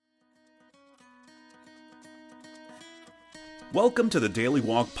Welcome to the Daily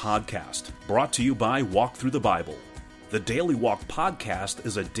Walk Podcast, brought to you by Walk Through the Bible. The Daily Walk Podcast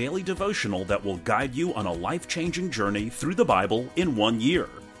is a daily devotional that will guide you on a life-changing journey through the Bible in 1 year.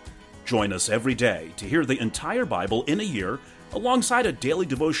 Join us every day to hear the entire Bible in a year, alongside a daily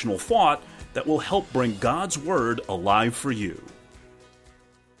devotional thought that will help bring God's Word alive for you.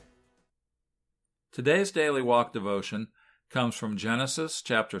 Today's Daily Walk devotion comes from Genesis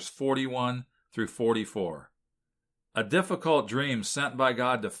chapters 41 through 44. A difficult dream sent by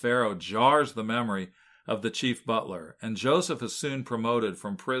God to Pharaoh jars the memory of the chief butler, and Joseph is soon promoted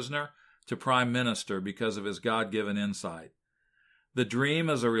from prisoner to prime minister because of his God-given insight. The dream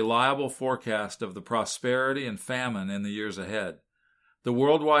is a reliable forecast of the prosperity and famine in the years ahead. The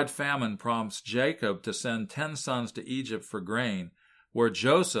worldwide famine prompts Jacob to send 10 sons to Egypt for grain, where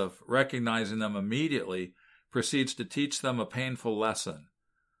Joseph, recognizing them immediately, proceeds to teach them a painful lesson.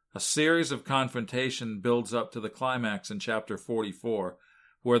 A series of confrontation builds up to the climax in chapter 44,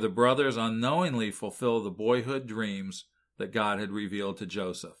 where the brothers unknowingly fulfill the boyhood dreams that God had revealed to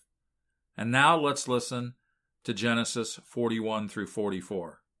Joseph. And now let's listen to Genesis 41 through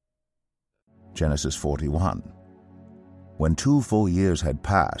 44. Genesis 41. When 2 full years had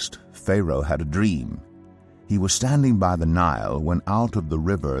passed, Pharaoh had a dream. He was standing by the Nile when out of the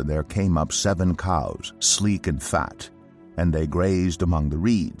river there came up 7 cows, sleek and fat, and they grazed among the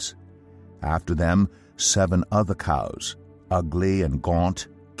reeds. After them 7 other cows, ugly and gaunt,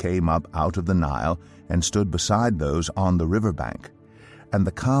 came up out of the Nile and stood beside those on the riverbank. And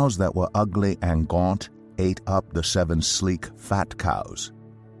the cows that were ugly and gaunt ate up the 7 sleek, fat cows.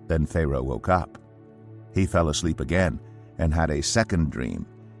 Then Pharaoh woke up. He fell asleep again and had a second dream.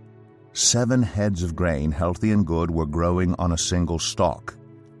 7 heads of grain, healthy and good, were growing on a single stalk.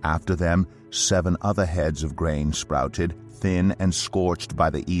 After them 7 other heads of grain sprouted, thin and scorched by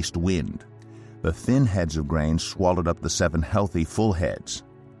the east wind. The thin heads of grain swallowed up the 7 healthy full heads.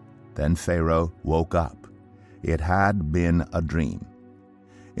 Then Pharaoh woke up. It had been a dream.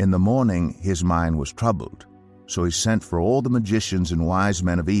 In the morning his mind was troubled, so he sent for all the magicians and wise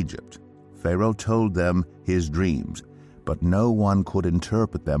men of Egypt. Pharaoh told them his dreams, but no one could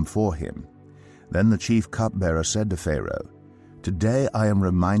interpret them for him. Then the chief cupbearer said to Pharaoh, "Today I am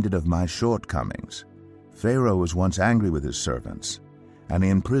reminded of my shortcomings. Pharaoh was once angry with his servants, and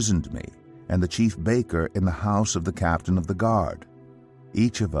he imprisoned me and the chief baker in the house of the captain of the guard.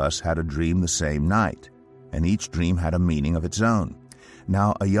 Each of us had a dream the same night, and each dream had a meaning of its own.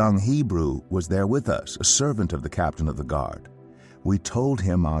 Now a young Hebrew was there with us, a servant of the captain of the guard. We told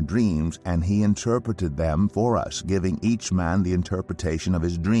him our dreams, and he interpreted them for us, giving each man the interpretation of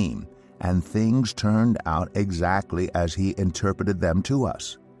his dream, and things turned out exactly as he interpreted them to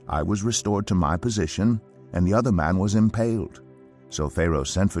us. I was restored to my position, and the other man was impaled." So Pharaoh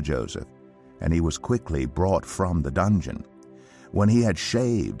sent for Joseph, and he was quickly brought from the dungeon. When he had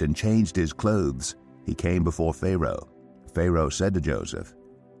shaved and changed his clothes, he came before Pharaoh. Pharaoh said to Joseph,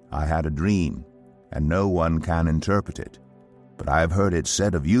 "I had a dream, and no one can interpret it. But I have heard it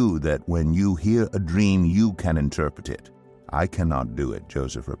said of you that when you hear a dream you can interpret it." "I cannot do it,"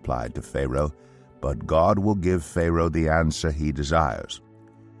 Joseph replied to Pharaoh, "but God will give Pharaoh the answer he desires."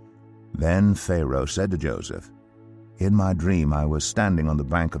 Then Pharaoh said to Joseph, "In my dream I was standing on the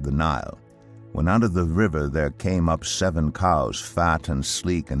bank of the Nile, when out of the river there came up 7 cows, fat and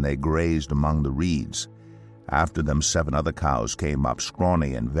sleek, and they grazed among the reeds. After them 7 other cows came up,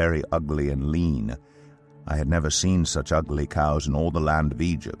 scrawny and very ugly and lean. I had never seen such ugly cows in all the land of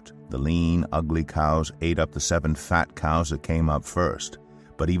Egypt. The lean, ugly cows ate up the 7 fat cows that came up first.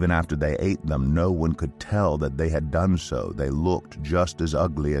 But even after they ate them, no one could tell that they had done so. They looked just as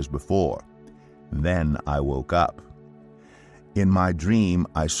ugly as before. Then I woke up. In my dream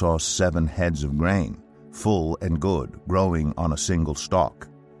I saw 7 heads of grain, full and good, growing on a single stalk.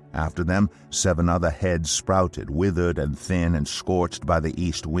 After them 7 other heads sprouted, withered and thin and scorched by the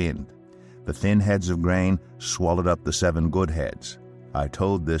east wind. The thin heads of grain swallowed up the 7 good heads. I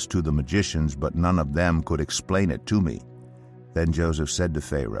told this to the magicians, but none of them could explain it to me." Then Joseph said to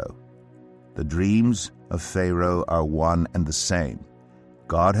Pharaoh, "The dreams of Pharaoh are one and the same.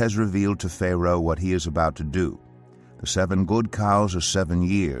 God has revealed to Pharaoh what he is about to do. The 7 good cows are 7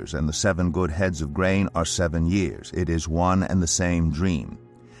 years, and the 7 good heads of grain are 7 years. It is one and the same dream.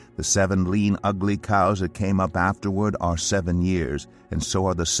 The 7 lean, ugly cows that came up afterward are 7 years, and so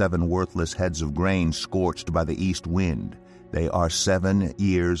are the 7 worthless heads of grain scorched by the east wind. They are 7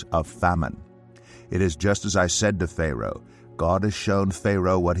 years of famine. It is just as I said to Pharaoh. God has shown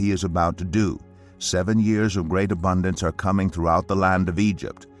Pharaoh what he is about to do. 7 years of great abundance are coming throughout the land of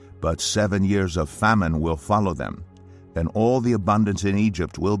Egypt, but 7 years of famine will follow them. Then all the abundance in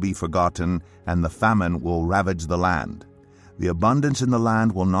Egypt will be forgotten, and the famine will ravage the land. The abundance in the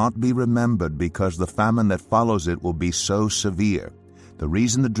land will not be remembered because the famine that follows it will be so severe. The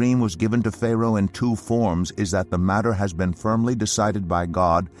reason the dream was given to Pharaoh in two forms is that the matter has been firmly decided by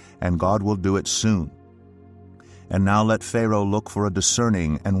God, and God will do it soon. And now let Pharaoh look for a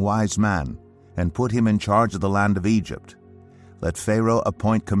discerning and wise man, and put him in charge of the land of Egypt. Let Pharaoh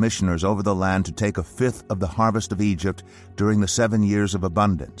appoint commissioners over the land to take 1/5 of the harvest of Egypt during the 7 years of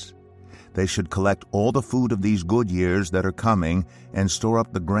abundance. They should collect all the food of these good years that are coming and store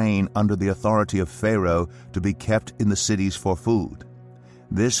up the grain under the authority of Pharaoh to be kept in the cities for food.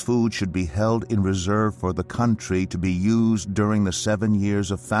 This food should be held in reserve for the country to be used during the 7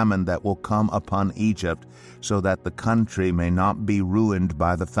 years of famine that will come upon Egypt, so that the country may not be ruined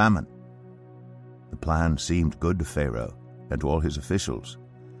by the famine. The plan seemed good to Pharaoh and to all his officials.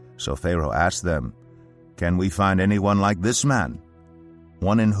 So Pharaoh asked them, "Can we find anyone like this man,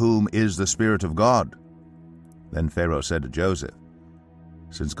 one in whom is the Spirit of God?" Then Pharaoh said to Joseph,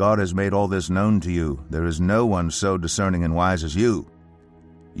 "Since God has made all this known to you, there is no one so discerning and wise as you.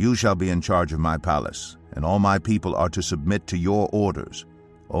 You shall be in charge of my palace, and all my people are to submit to your orders.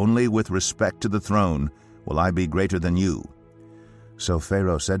 Only with respect to the throne will I be greater than you." So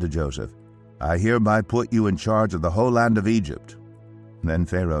Pharaoh said to Joseph, "I hereby put you in charge of the whole land of Egypt." Then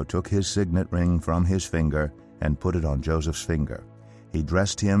Pharaoh took his signet ring from his finger and put it on Joseph's finger. He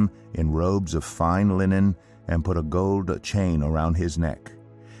dressed him in robes of fine linen and put a gold chain around his neck.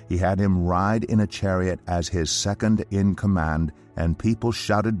 He had him ride in a chariot as his second in command, and people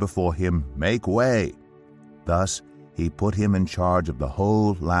shouted before him, "Make way!" Thus he put him in charge of the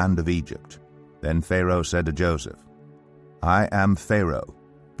whole land of Egypt. Then Pharaoh said to Joseph, "I am Pharaoh,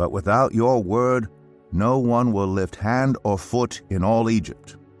 but without your word no one will lift hand or foot in all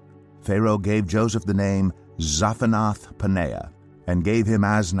Egypt." Pharaoh gave Joseph the name Zaphenath-Paneah, and gave him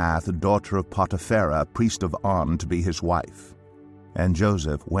Asnath, daughter of Potipherah, priest of On, to be his wife. And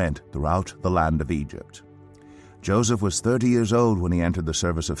Joseph went throughout the land of Egypt. Joseph was 30 years old when he entered the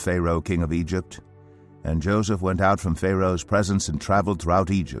service of Pharaoh, king of Egypt. And Joseph went out from Pharaoh's presence and traveled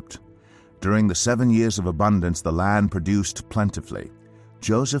throughout Egypt. During the 7 years of abundance the land produced plentifully.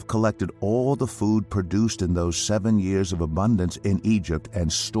 Joseph collected all the food produced in those 7 years of abundance in Egypt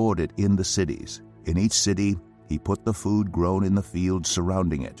and stored it in the cities. In each city he put the food grown in the fields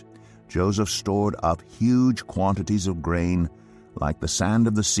surrounding it. Joseph stored up huge quantities of grain, like the sand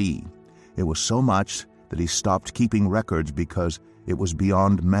of the sea. It was so much that he stopped keeping records because it was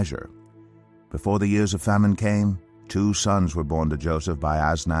beyond measure. Before the years of famine came, 2 sons were born to Joseph by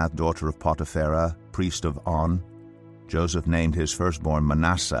Asnath, daughter of Potipherah, priest of On. Joseph named his firstborn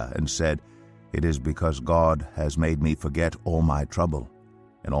Manasseh and said, "It is because God has made me forget all my trouble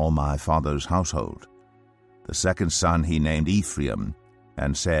and all my father's household." The second son he named Ephraim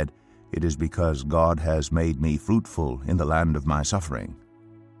and said, "It is because God has made me fruitful in the land of my suffering."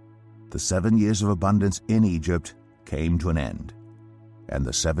 The 7 years of abundance in Egypt came to an end, and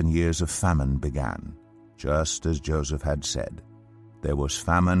the 7 years of famine began, just as Joseph had said. There was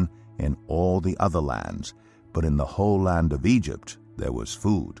famine in all the other lands, but in the whole land of Egypt there was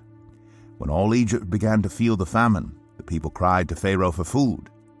food. When all Egypt began to feel the famine, the people cried to Pharaoh for food.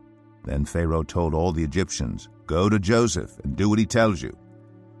 Then Pharaoh told all the Egyptians, "Go to Joseph and do what he tells you."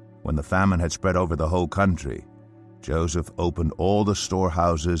 When the famine had spread over the whole country, Joseph opened all the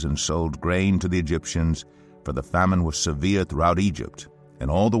storehouses and sold grain to the Egyptians, for the famine was severe throughout Egypt,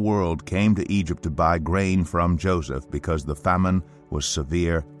 and all the world came to Egypt to buy grain from Joseph because the famine was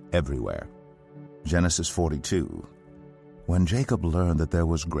severe everywhere. Genesis 42. When Jacob learned that there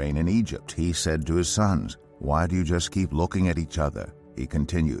was grain in Egypt, he said to his sons, "Why do you just keep looking at each other?" He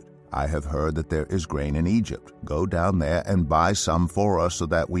continued, "I have heard that there is grain in Egypt. Go down there and buy some for us so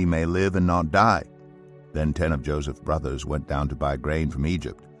that we may live and not die." Then 10 of Joseph's brothers went down to buy grain from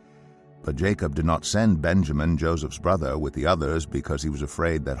Egypt. But Jacob did not send Benjamin, Joseph's brother, with the others because he was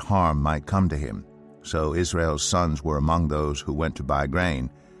afraid that harm might come to him. So Israel's sons were among those who went to buy grain,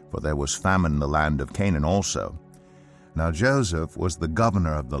 for there was famine in the land of Canaan also. Now Joseph was the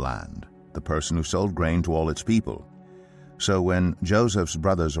governor of the land, the person who sold grain to all its people. So when Joseph's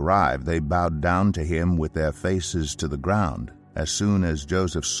brothers arrived, they bowed down to him with their faces to the ground. As soon as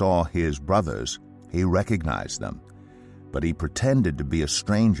Joseph saw his brothers, he recognized them. But he pretended to be a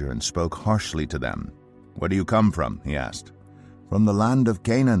stranger and spoke harshly to them. "Where do you come from?" he asked. "From the land of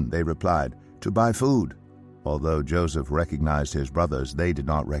Canaan," they replied, "to buy food." Although Joseph recognized his brothers, they did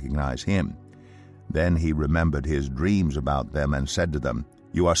not recognize him. Then he remembered his dreams about them and said to them,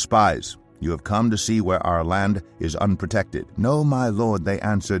 "You are spies. You have come to see where our land is unprotected." "No, my lord," they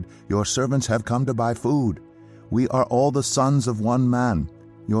answered, "your servants have come to buy food. We are all the sons of one man.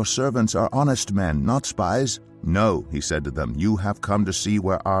 Your servants are honest men, not spies." "No," he said to them, "you have come to see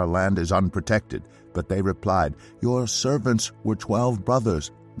where our land is unprotected." But they replied, "Your servants were 12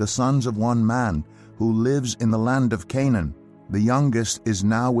 brothers, the sons of one man, who lives in the land of Canaan. The youngest is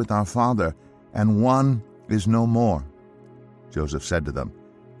now with our father, and one is no more." Joseph said to them,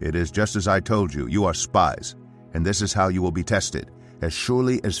 "It is just as I told you, you are spies, and this is how you will be tested. As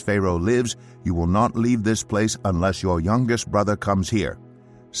surely as Pharaoh lives, you will not leave this place unless your youngest brother comes here.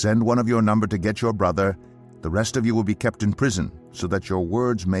 Send one of your number to get your brother. The rest of you will be kept in prison, so that your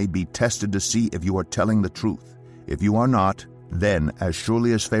words may be tested to see if you are telling the truth. If you are not, then, as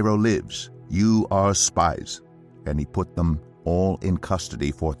surely as Pharaoh lives, you are spies." And he put them all in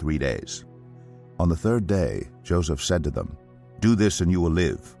custody for 3 days. On the 3rd day, Joseph said to them, "Do this and you will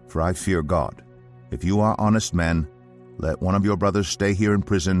live, for I fear God. If you are honest men, let one of your brothers stay here in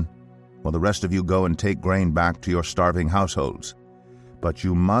prison, while the rest of you go and take grain back to your starving households. But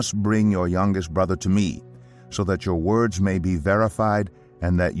you must bring your youngest brother to me, so that your words may be verified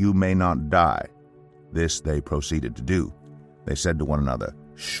and that you may not die." This they proceeded to do. They said to one another,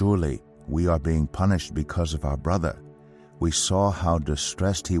 "Surely we are being punished because of our brother. We saw how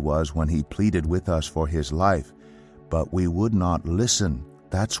distressed he was when he pleaded with us for his life, but we would not listen.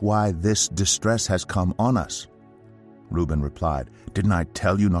 That's why this distress has come on us." Reuben replied, "Didn't I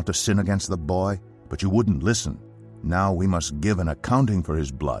tell you not to sin against the boy? But you wouldn't listen. Now we must give an accounting for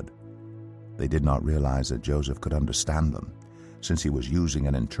his blood." They did not realize that Joseph could understand them, since he was using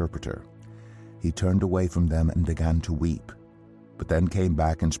an interpreter. He turned away from them and began to weep, but then came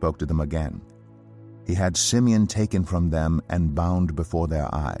back and spoke to them again. He had Simeon taken from them and bound before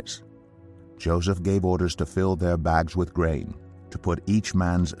their eyes. Joseph gave orders to fill their bags with grain, to put each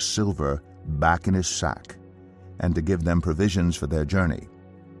man's silver back in his sack, and to give them provisions for their journey.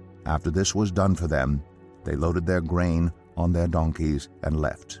 After this was done for them, they loaded their grain on their donkeys and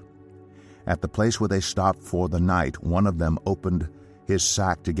left. At the place where they stopped for the night, one of them opened his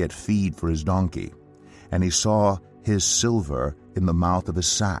sack to get feed for his donkey, and he saw his silver in the mouth of his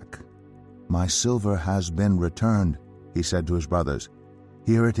sack. "My silver has been returned," he said to his brothers.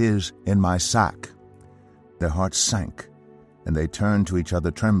 "Here it is in my sack." Their hearts sank, and they turned to each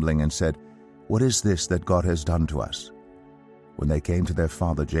other trembling and said, "What is this that God has done to us?" When they came to their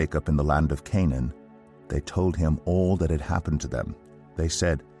father Jacob in the land of Canaan, they told him all that had happened to them. They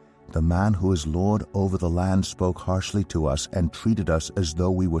said, "The man who is lord over the land spoke harshly to us and treated us as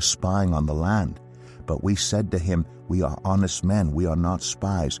though we were spying on the land. But we said to him, 'We are honest men, we are not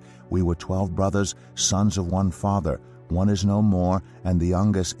spies. We were 12 brothers, sons of one father. One is no more, and the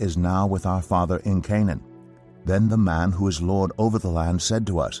youngest is now with our father in Canaan.' Then the man who is lord over the land said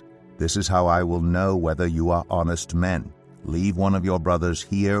to us, 'This is how I will know whether you are honest men. Leave one of your brothers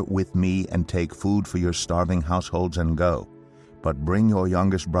here with me and take food for your starving households and go. But bring your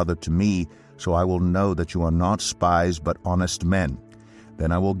youngest brother to me, so I will know that you are not spies but honest men.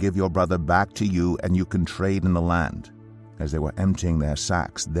 Then I will give your brother back to you, and you can trade in the land.' As they were emptying their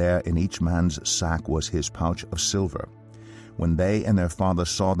sacks, there in each man's sack was his pouch of silver. When they and their father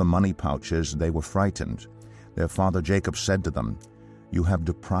saw the money pouches, they were frightened. Their father Jacob said to them, 'You have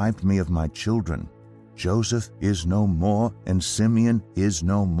deprived me of my children. Joseph is no more, and Simeon is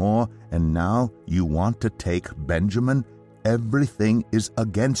no more, and now you want to take Benjamin? Everything is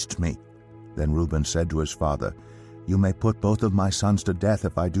against me.' Then Reuben said to his father, 'You may put both of my sons to death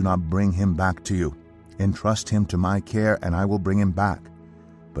if I do not bring him back to you. Entrust him to my care, and I will bring him back.'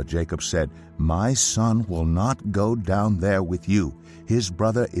 But Jacob said, 'My son will not go down there with you. His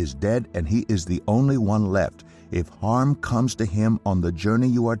brother is dead, and he is the only one left. If harm comes to him on the journey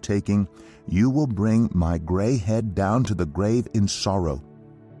you are taking, you will bring my gray head down to the grave in sorrow.'"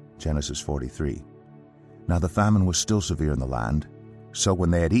 Genesis 43. Now the famine was still severe in the land. So when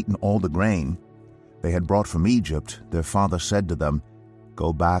they had eaten all the grain they had brought from Egypt, their father said to them,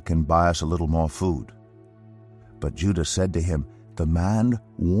 "Go back and buy us a little more food." But Judah said to him, "The man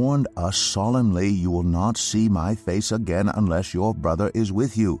warned us solemnly, 'You will not see my face again unless your brother is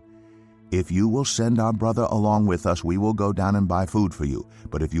with you. If you will send our brother along with us, we will go down and buy food for you.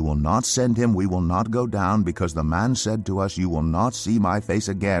 But if you will not send him, we will not go down, because the man said to us, 'You will not see my face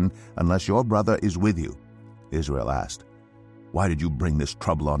again unless your brother is with you.'" Israel asked, "Why did you bring this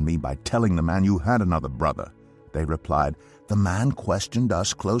trouble on me by telling the man you had another brother?" They replied, "The man questioned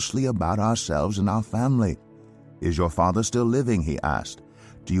us closely about ourselves and our family. 'Is your father still living?' he asked.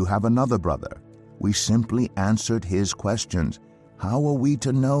 'Do you have another brother?' We simply answered his questions. How are we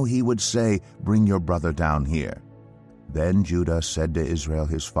to know he would say, 'Bring your brother down here'?" Then Judah said to Israel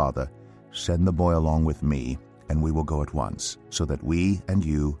his father, "Send the boy along with me, and we will go at once, so that we and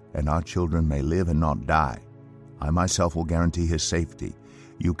you and our children may live and not die. I myself will guarantee his safety.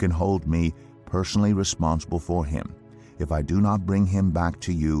 You can hold me personally responsible for him. If I do not bring him back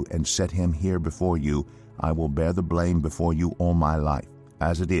to you and set him here before you, I will bear the blame before you all my life.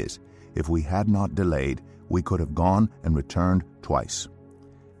 As it is, if we had not delayed, we could have gone and returned twice."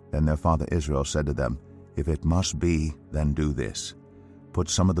 Then their father Israel said to them, "If it must be, then do this. Put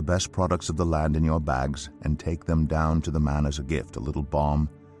some of the best products of the land in your bags and take them down to the man as a gift, a little balm,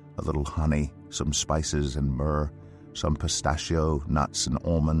 a little honey, some spices and myrrh, some pistachio, nuts, and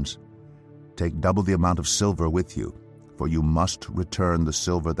almonds. Take double the amount of silver with you, for you must return the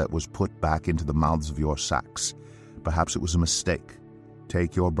silver that was put back into the mouths of your sacks. Perhaps it was a mistake.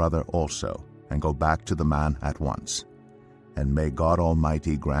 Take your brother also, and go back to the man at once. And may God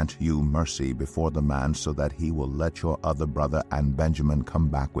Almighty grant you mercy before the man, so that he will let your other brother and Benjamin come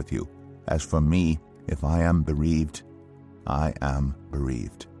back with you. As for me, if I am bereaved, I am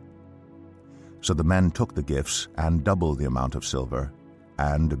bereaved." So the men took the gifts and double the amount of silver,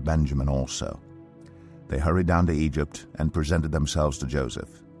 and Benjamin also. They hurried down to Egypt and presented themselves to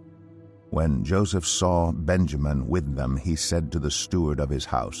Joseph. When Joseph saw Benjamin with them, he said to the steward of his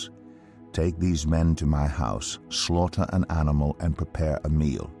house, "Take these men to my house, slaughter an animal, and prepare a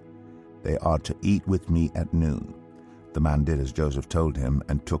meal. They are to eat with me at noon." The man did as Joseph told him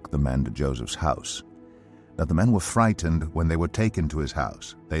and took the men to Joseph's house. Now the men were frightened when they were taken to his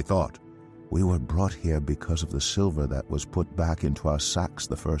house. They thought, "We were brought here because of the silver that was put back into our sacks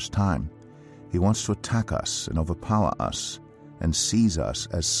the first time. He wants to attack us and overpower us and seize us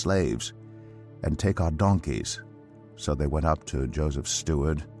as slaves and take our donkeys." So they went up to Joseph's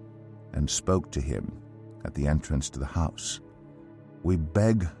steward and spoke to him at the entrance to the house. "We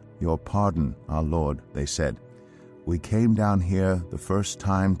beg your pardon, our lord," they said. "We came down here the first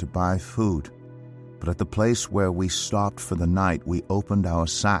time to buy food, but at the place where we stopped for the night, we opened our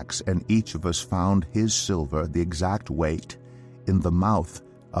sacks, and each of us found his silver, the exact weight, in the mouth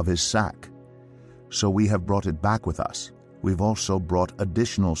of his sack. So we have brought it back with us. We've also brought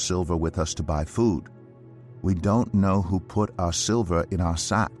additional silver with us to buy food. We don't know who put our silver in our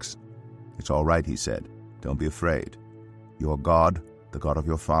sacks." "It's all right," he said. "Don't be afraid. Your God, the God of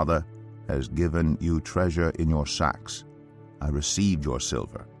your father, has given you treasure in your sacks. I received your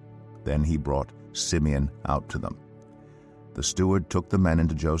silver." Then he brought Simeon out to them. The steward took the men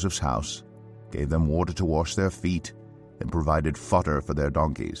into Joseph's house, gave them water to wash their feet, and provided fodder for their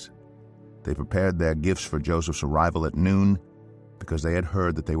donkeys. They prepared their gifts for Joseph's arrival at noon, because they had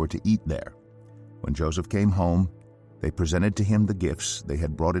heard that they were to eat there. When Joseph came home, they presented to him the gifts they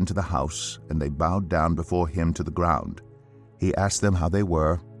had brought into the house, and they bowed down before him to the ground. He asked them how they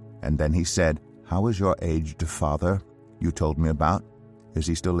were, and then he said, "How is your aged father you told me about? Is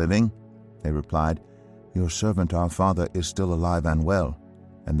he still living?" They replied, "Your servant our father is still alive and well."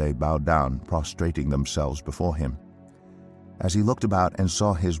 And they bowed down, prostrating themselves before him. As he looked about and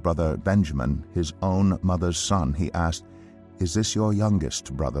saw his brother Benjamin, his own mother's son, he asked, "Is this your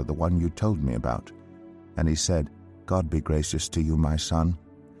youngest brother, the one you told me about?" And he said, "God be gracious to you, my son."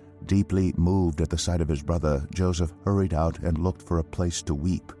 Deeply moved at the sight of his brother, Joseph hurried out and looked for a place to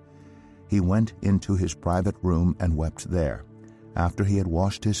weep. He went into his private room and wept there. After he had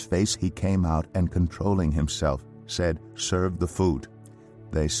washed his face, he came out and, controlling himself, said, "Serve the food."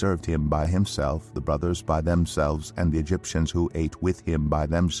 They served him by himself, the brothers by themselves, and the Egyptians who ate with him by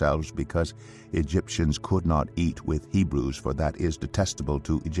themselves, because Egyptians could not eat with Hebrews, for that is detestable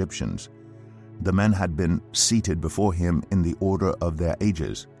to Egyptians. The men had been seated before him in the order of their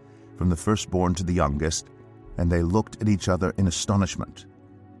ages, from the firstborn to the youngest, and they looked at each other in astonishment.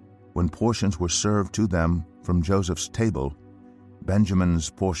 When portions were served to them from Joseph's table, Benjamin's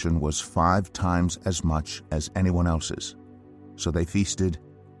portion was 5 times as much as anyone else's. So they feasted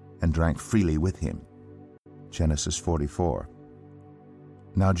and drank freely with him. Genesis 44.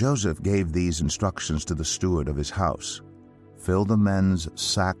 Now Joseph gave these instructions to the steward of his house. "Fill the men's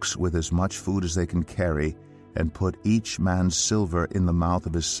sacks with as much food as they can carry, and put each man's silver in the mouth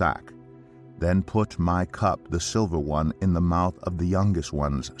of his sack. Then put my cup, the silver one, in the mouth of the youngest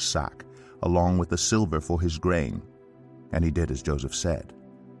one's sack, along with the silver for his grain." And he did as Joseph said.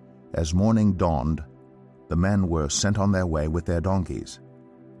 As morning dawned, the men were sent on their way with their donkeys.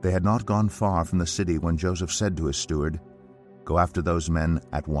 They had not gone far from the city when Joseph said to his steward, "Go after those men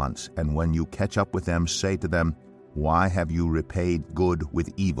at once, and when you catch up with them, say to them, 'Why have you repaid good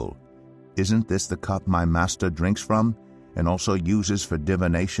with evil? Isn't this the cup my master drinks from, and also uses for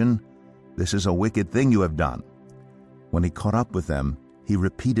divination? This is a wicked thing you have done.'" When he caught up with them, he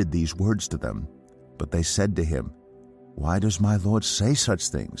repeated these words to them. But they said to him, "Why does my lord say such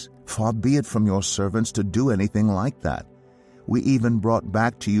things? Far be it from your servants to do anything like that. We even brought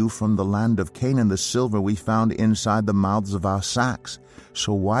back to you from the land of Canaan the silver we found inside the mouths of our sacks.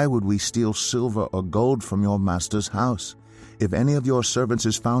 So why would we steal silver or gold from your master's house? If any of your servants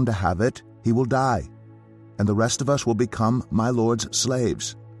is found to have it, he will die, and the rest of us will become my lord's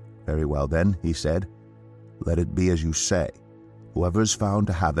slaves." "Very well then," he said, "let it be as you say. Whoever is found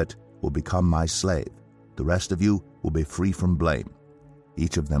to have it will become my slave. The rest of you will be free from blame."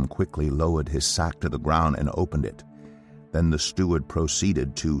 Each of them quickly lowered his sack to the ground and opened it. Then the steward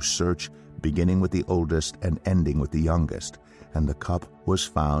proceeded to search, beginning with the oldest and ending with the youngest, and the cup was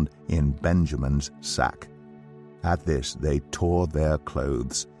found in Benjamin's sack. At this they tore their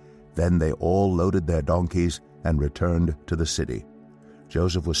clothes. Then they all loaded their donkeys and returned to the city.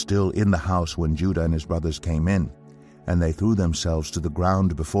 Joseph was still in the house when Judah and his brothers came in, and they threw themselves to the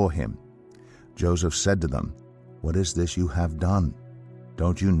ground before him. Joseph said to them, "What is this you have done?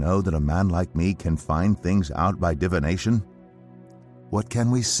 Don't you know that a man like me can find things out by divination?" "What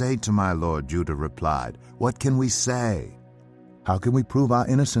can we say to my lord?" Judah replied. "What can we say? How can we prove our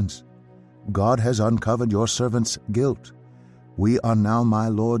innocence? God has uncovered your servant's guilt. We are now my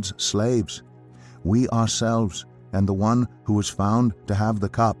lord's slaves, we ourselves, and the one who was found to have the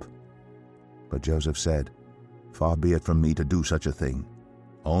cup." But Joseph said, "Far be it from me to do such a thing.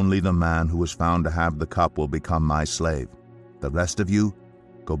 Only the man who was found to have the cup will become my slave. The rest of you,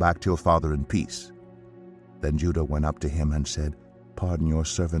 go back to your father in peace." Then Judah went up to him and said, "Pardon your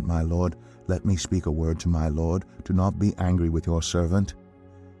servant, my lord. Let me speak a word to my lord. Do not be angry with your servant,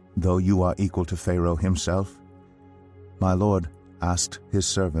 though you are equal to Pharaoh himself." My lord asked his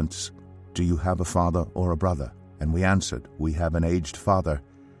servants, "Do you have a father or a brother?" And we answered, "We have an aged father,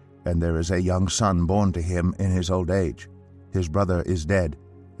 and there is a young son born to him in his old age. His brother is dead,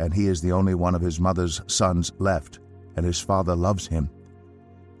 and he is the only one of his mother's sons left, and his father loves him.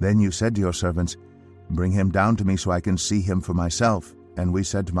 Then you said to your servants, 'Bring him down to me so I can see him for myself.' And we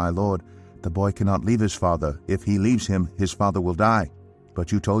said to my lord, 'The boy cannot leave his father. If he leaves him, his father will die.'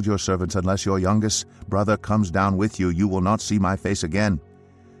 But you told your servants, 'Unless your youngest brother comes down with you, you will not see my face again.'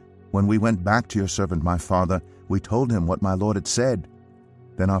 When we went back to your servant my father, we told him what my lord had said.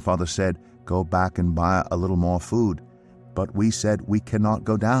 Then our father said, 'Go back and buy a little more food.' But we said, 'We cannot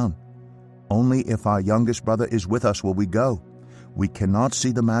go down. Only if our youngest brother is with us will we go. We cannot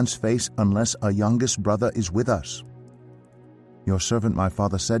see the man's face unless our youngest brother is with us.' Your servant my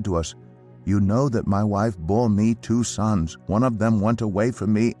father said to us, 'You know that my wife bore me 2 sons. One of them went away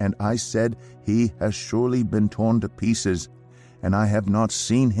from me, and I said, He has surely been torn to pieces, and I have not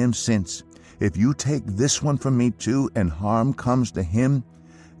seen him since. If you take this one from me too, and harm comes to him,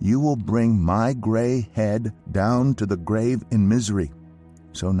 you will bring my gray head down to the grave in misery.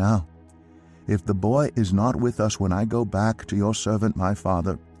 So now, if the boy is not with us when I go back to your servant my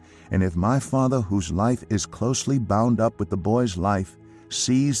father, and if my father, whose life is closely bound up with the boy's life,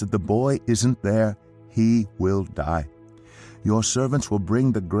 sees that the boy isn't there, he will die. Your servants will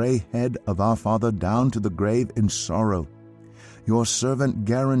bring the gray head of our father down to the grave in sorrow. Your servant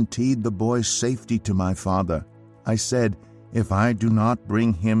guaranteed the boy's safety to my father. I said, If I do not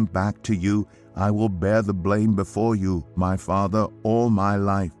bring him back to you, I will bear the blame before you, my father, all my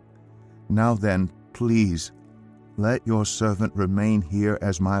life. Now then, please, let your servant remain here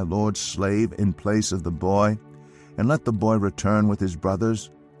as my lord's slave in place of the boy, and let the boy return with his brothers.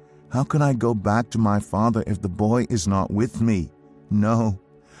 How can I go back to my father if the boy is not with me? No,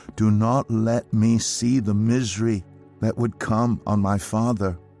 do not let me see the misery that would come on my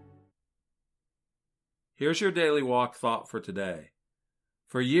father." Here's your daily walk thought for today.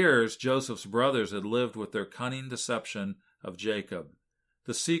 For years, Joseph's brothers had lived with their cunning deception of Jacob.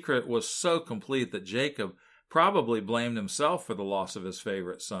 The secret was so complete that Jacob probably blamed himself for the loss of his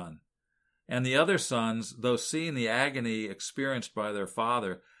favorite son. And the other sons, though seeing the agony experienced by their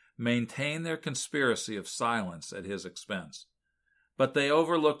father, maintained their conspiracy of silence at his expense. But they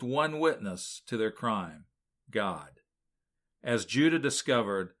overlooked one witness to their crime, God. As Judah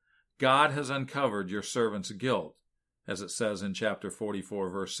discovered, God has uncovered your servant's guilt. As it says in chapter 44,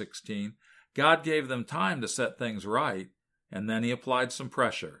 verse 16, God gave them time to set things right, and then he applied some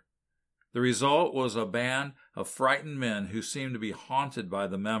pressure. The result was a band of frightened men who seemed to be haunted by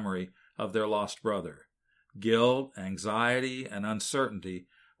the memory of their lost brother. Guilt, anxiety, and uncertainty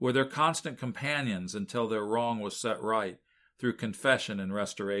were their constant companions until their wrong was set right through confession and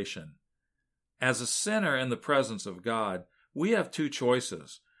restoration. As a sinner in the presence of God, we have 2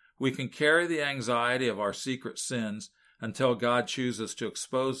 choices. We can carry the anxiety of our secret sins until God chooses to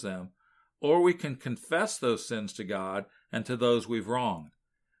expose them, or we can confess those sins to God and to those we've wronged,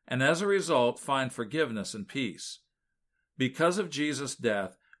 and as a result find forgiveness and peace. Because of Jesus'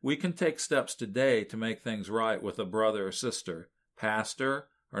 death, we can take steps today to make things right with a brother or sister, pastor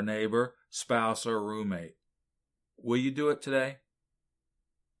or neighbor, spouse or roommate. Will you do it today?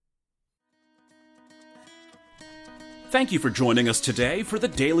 Thank you for joining us today for the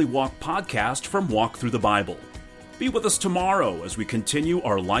Daily Walk podcast from Walk Through the Bible. Be with us tomorrow as we continue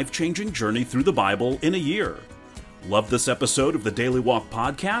our life-changing journey through the Bible in a year. Love this episode of the Daily Walk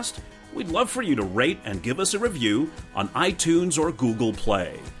podcast? We'd love for you to rate and give us a review on iTunes or Google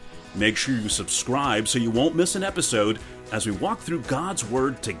Play. Make sure you subscribe so you won't miss an episode as we walk through God's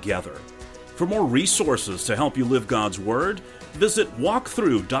Word together. For more resources to help you live God's Word, visit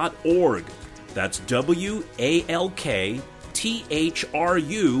walkthrough.org. That's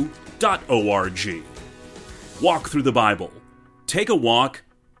WALKTHRU.org. Walk through the Bible. Take a walk,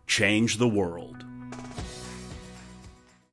 change the world.